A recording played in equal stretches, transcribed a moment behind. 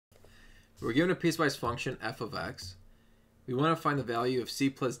We're given a piecewise function f of x. We want to find the value of c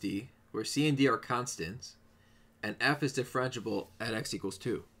plus d, where c and d are constants, and f is differentiable at x equals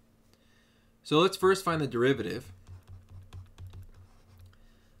 2. So let's first find the derivative.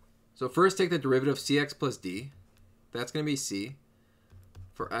 So first take the derivative of cx plus d. That's going to be c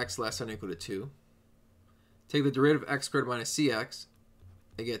for x less than or equal to 2. Take the derivative of x squared minus cx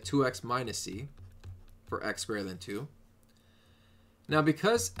and get 2x minus c for x greater than 2. Now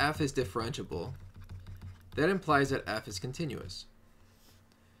because f is differentiable, that implies that f is continuous.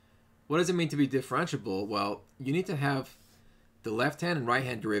 What does it mean to be differentiable? Well, you need to have the left-hand and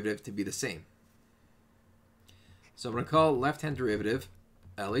right-hand derivative to be the same. So I'm going to call left-hand derivative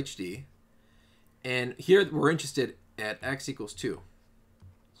LHD. And here we're interested at x equals 2.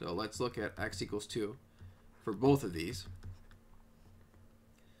 So let's look at x equals 2 for both of these.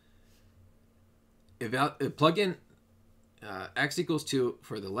 Plug in x equals 2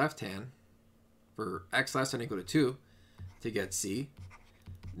 for the left hand, for x less than or equal to 2 to get c.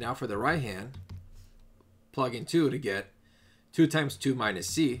 Now for the right hand, plug in 2 to get 2 times 2 minus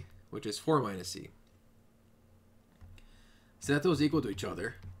c, which is 4 minus c. Set those equal to each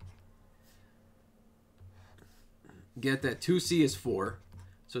other. Get that 2c is 4,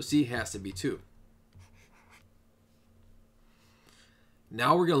 so c has to be 2.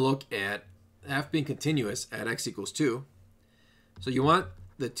 Now we're going to look at f being continuous at x equals 2. So you want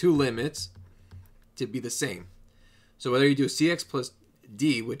the two limits to be the same. So whether you do cx plus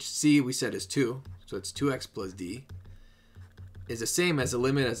d, which c we said is 2, so it's 2x plus d, is the same as the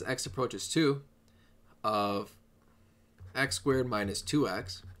limit as x approaches 2 of x squared minus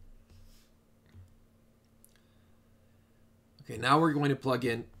 2x. Okay, now we're going to plug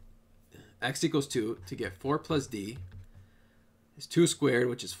in x equals 2 to get 4 plus d is 2 squared,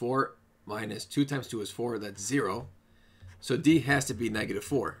 which is 4, minus 2 times 2 is 4, that's 0. So d has to be negative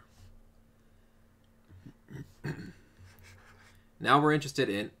 4. Now we're interested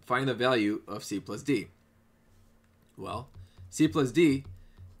in finding the value of c plus d. Well, c plus d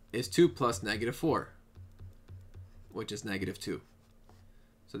is 2 plus negative 4, which is negative 2.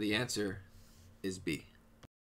 So the answer is B.